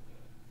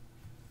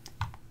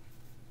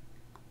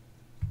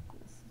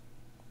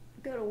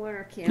 Go to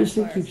Winter Just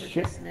Campfire think for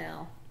you just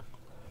now.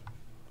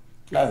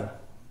 Oh.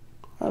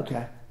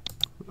 Okay.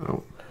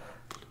 Oh.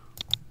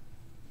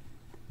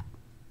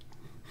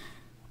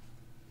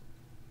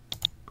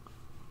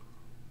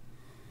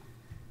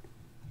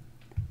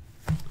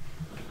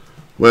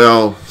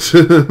 Well,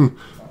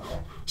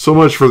 so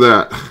much for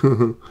that.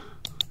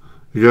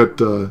 I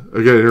got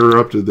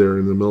interrupted there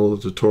in the middle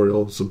of the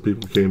tutorial. Some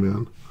people came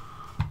in.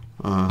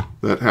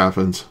 That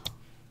happens.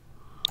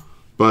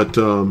 But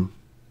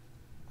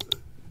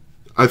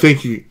I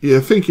think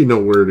you know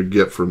where to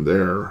get from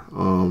there.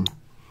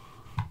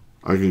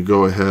 I can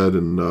go ahead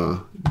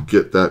and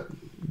get that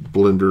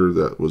Blender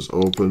that was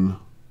open,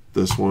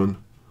 this one,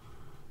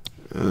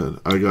 and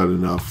I got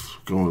enough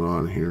going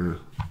on here.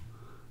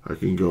 I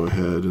can go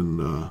ahead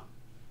and I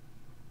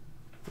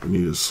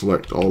need to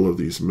select all of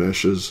these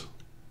meshes.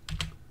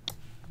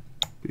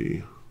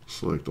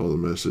 Select all the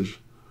meshes,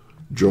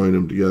 join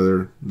them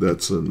together.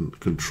 That's in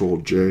Control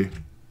J,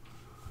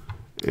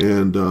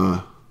 and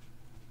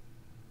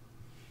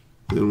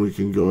then we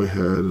can go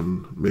ahead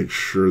and make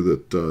sure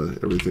that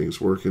everything's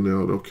working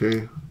out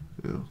okay.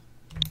 Yeah.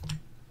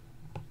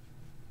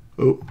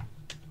 Oh,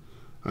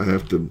 I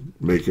have to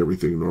make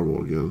everything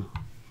normal again.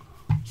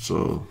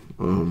 So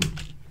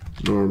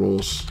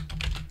normals.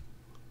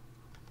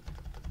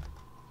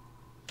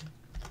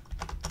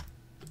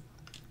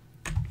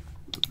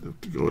 I have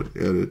to go and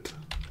edit.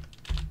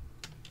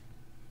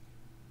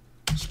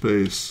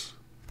 Space.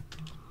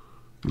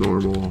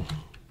 Normal.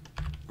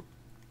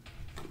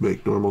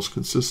 Make normals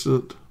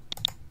consistent.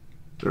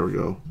 There we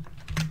go.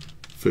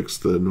 Fix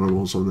the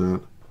normals on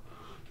that.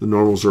 The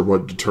normals are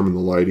what determine the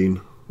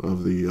lighting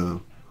of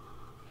the.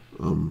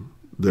 The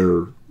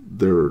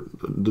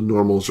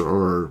normals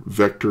are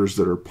vectors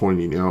that are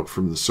pointing out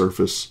from the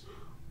surface,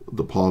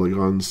 the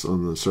polygons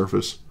on the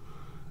surface,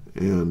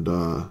 and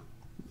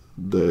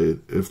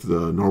if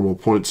the normal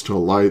points to a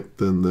light,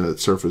 then the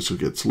surface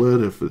gets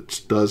lit. If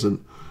it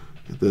doesn't,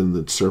 then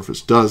the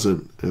surface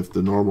doesn't. If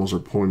the normals are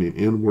pointing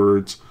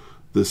inwards,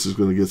 this is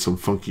going to get some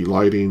funky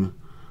lighting.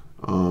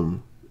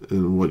 And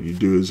what you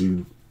do is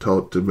you tell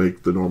it to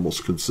make the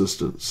normals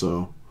consistent.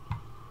 So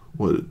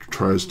what it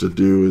tries to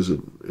do is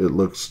it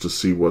looks to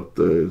see what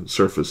the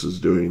surface is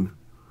doing,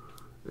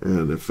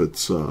 and if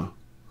it's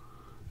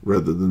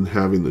rather than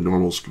having the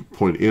normals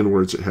point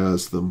inwards, it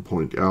has them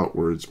point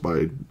outwards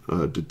by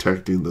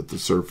detecting that the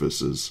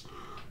surface is,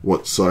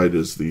 what side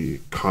is the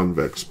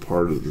convex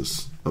part of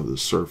the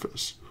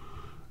surface,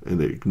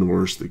 and it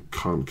ignores the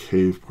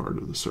concave part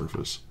of the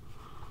surface.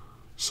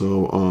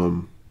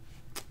 So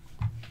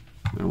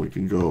now we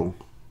can go.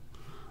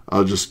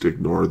 I'll just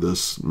ignore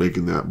this,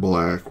 making that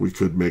black. We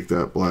could make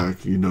that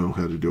black. You know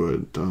how to do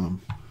it.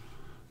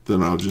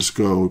 Then I'll just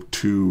go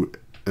to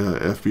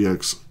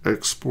FBX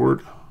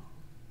Export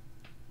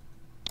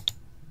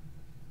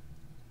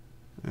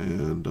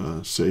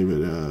and save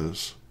it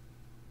as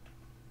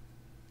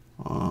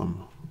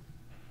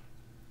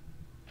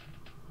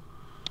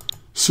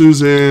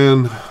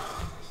Suzanne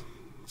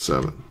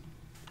 7.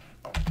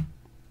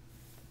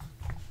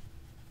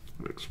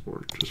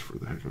 Export just for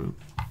the heck of it.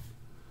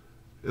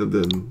 And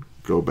then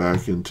go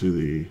back into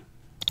the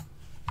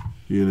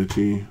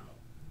Unity,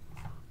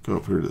 go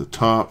up here to the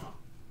top,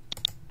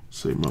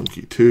 say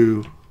monkey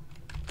 2,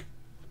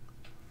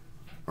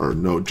 or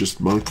no, just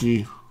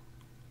monkey,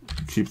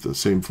 keep the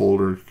same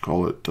folder,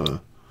 call it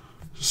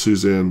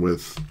Suzanne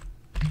with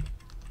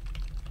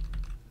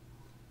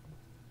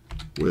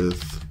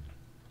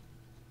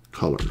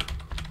color,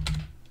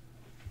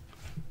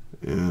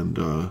 and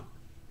go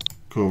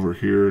over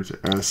here to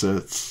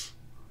assets,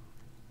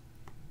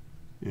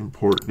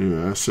 import new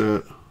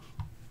asset,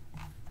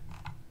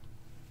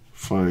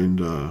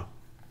 find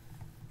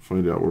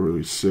out where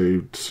we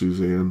saved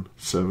Suzanne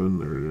 7.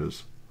 There it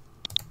is.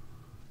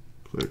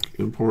 Click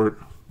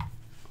import,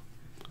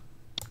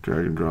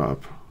 drag and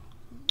drop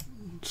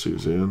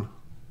Suzanne,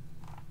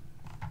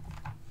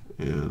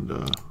 and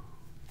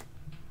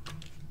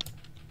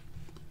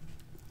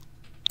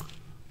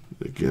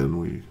again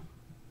we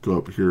go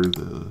up here to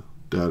the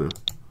data,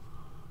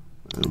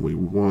 and we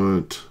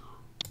want,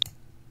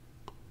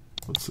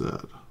 what's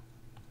that?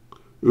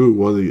 Ooh,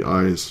 one of the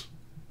eyes.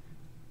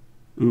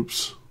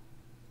 Oops.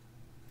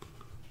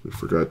 We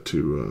forgot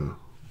to,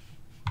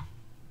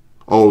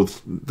 oh,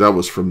 that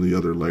was from the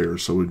other layer,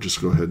 so we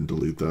just go ahead and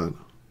delete that.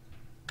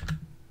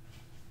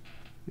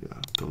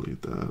 Yeah,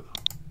 delete that.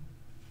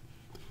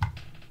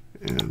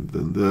 And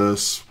then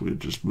this, we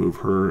just move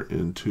her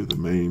into the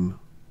main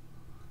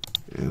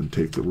and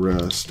take the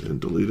rest and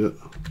delete it.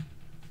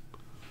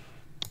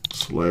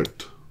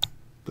 Select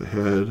the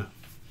head.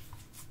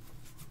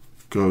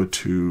 Go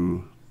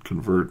to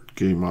convert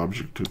game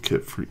object to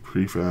kit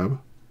prefab.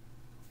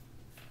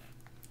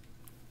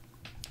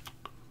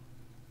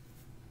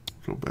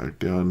 Go back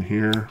down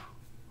here,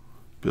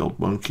 build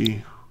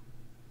monkey.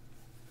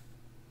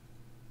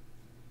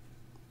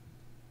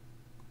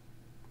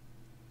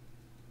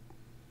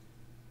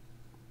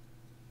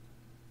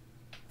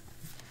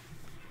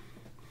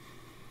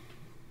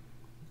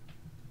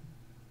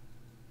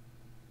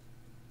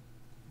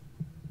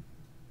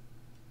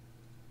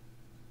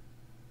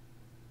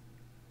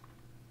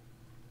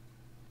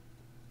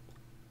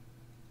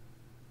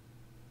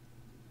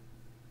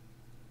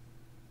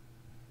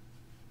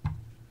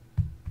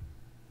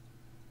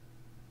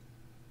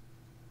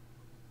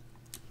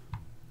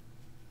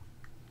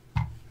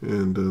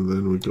 And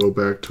then we go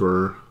back to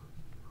our,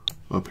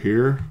 up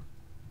here,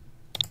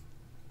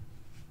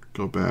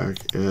 go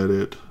back,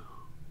 edit,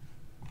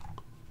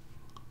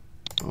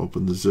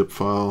 open the zip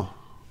file,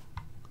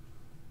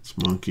 it's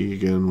monkey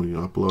again, we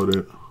upload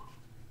it,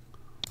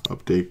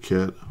 update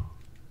kit,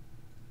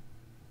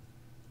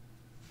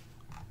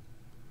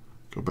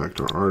 go back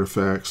to our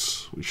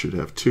artifacts, we should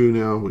have 2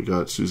 now, we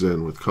got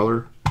Suzanne with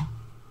color,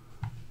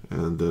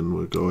 and then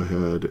we'll go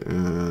ahead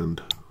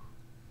and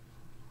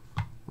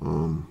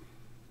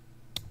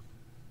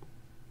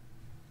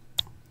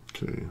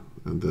okay,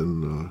 and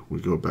then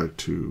we go back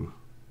to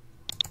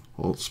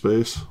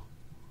AltSpace,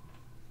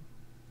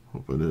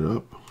 open it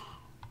up.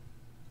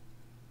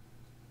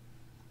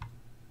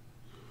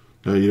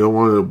 Now you don't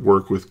want to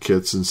work with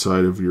kits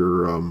inside of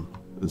your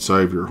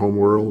home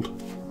world,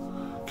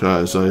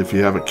 because if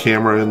you have a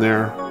camera in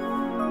there,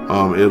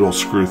 it'll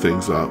screw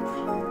things up.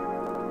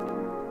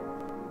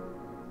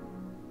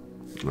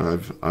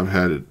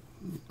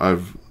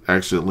 I've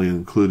accidentally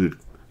included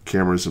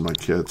cameras in my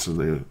kits, and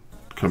they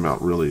come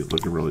out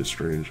looking really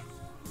strange.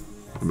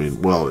 I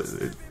mean, well,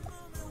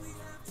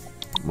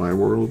 my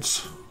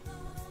worlds,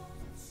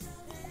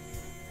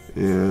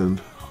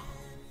 and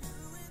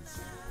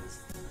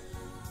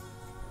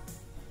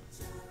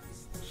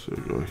so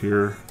go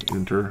here,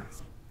 enter.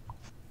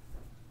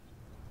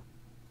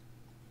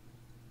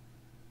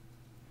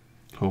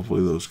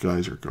 Hopefully those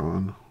guys are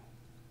gone.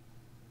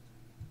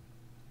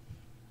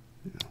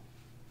 Yeah,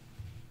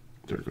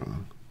 they're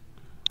gone.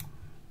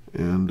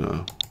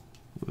 And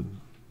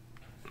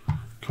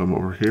come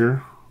over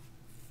here,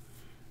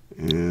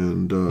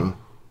 And go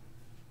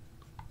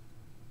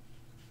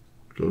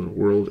to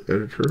World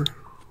Editor,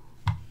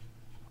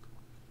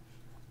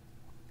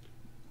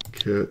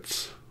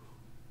 cats,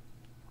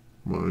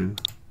 mine,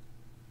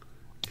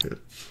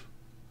 cats,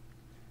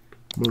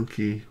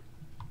 monkey,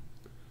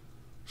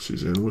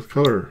 Suzanne with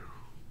color.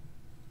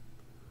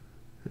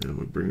 And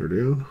we bring her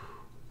down.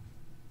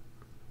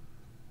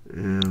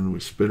 And we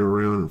spin her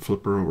around and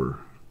flip her over.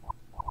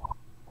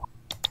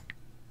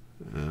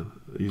 And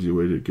the easy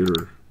way to get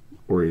her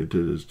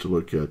oriented is to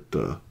look at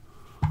the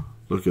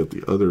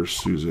other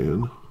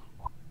Suzanne.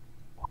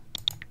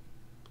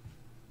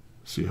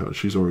 See how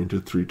she's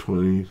oriented: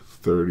 320,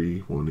 30,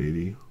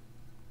 180.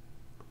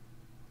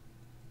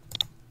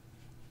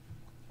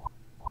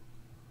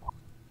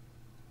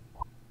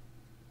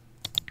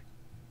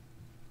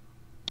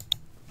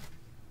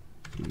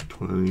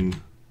 $20,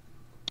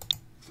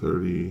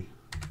 30,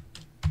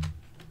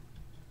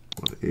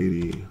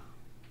 180,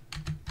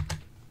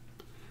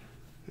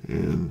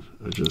 and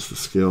adjust the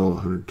scale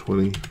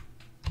 120.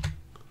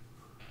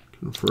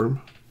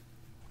 Confirm.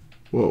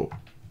 Whoa.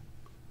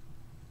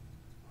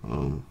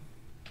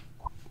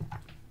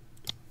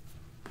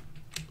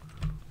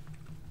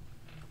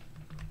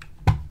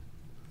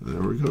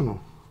 There we go.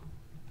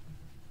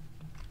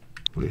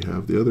 We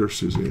have the other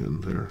Suzanne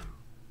there.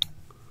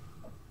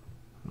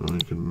 I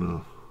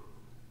can,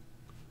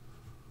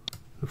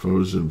 if I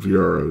was in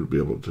VR, I would be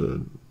able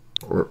to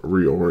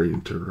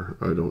reorient her.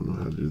 I don't know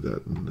how to do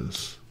that in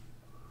this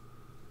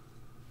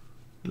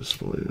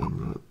display.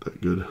 I'm not that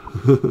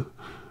good.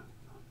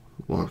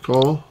 Lock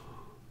all.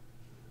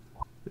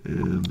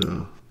 And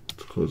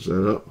let's close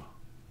that up.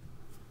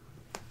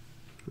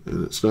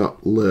 And it's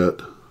not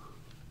lit.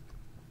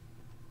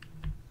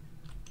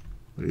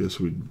 I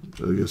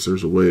guess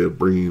there's a way of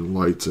bringing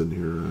lights in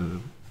here.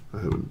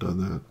 I haven't done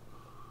that.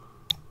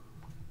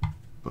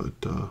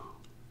 But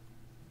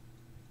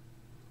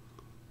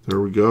there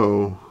we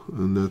go,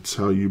 and that's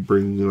how you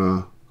bring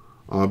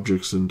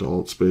objects into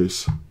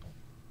AltSpace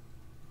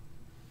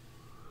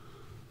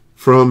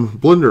from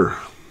Blender.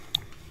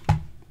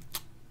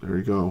 There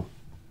you go.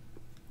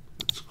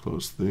 Let's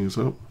close things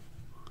up,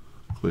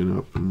 clean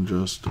up, and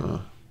just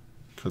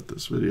cut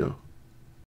this video.